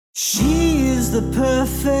She is the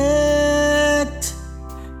perfect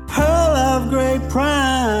pearl of great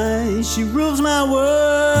price. She rules my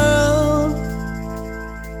world.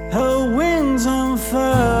 Her wings unfurl,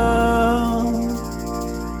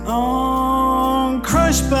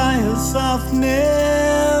 crushed by her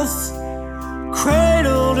softness,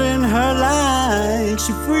 cradled in her light.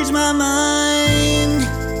 She frees my mind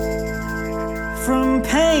from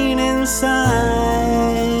pain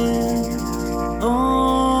inside.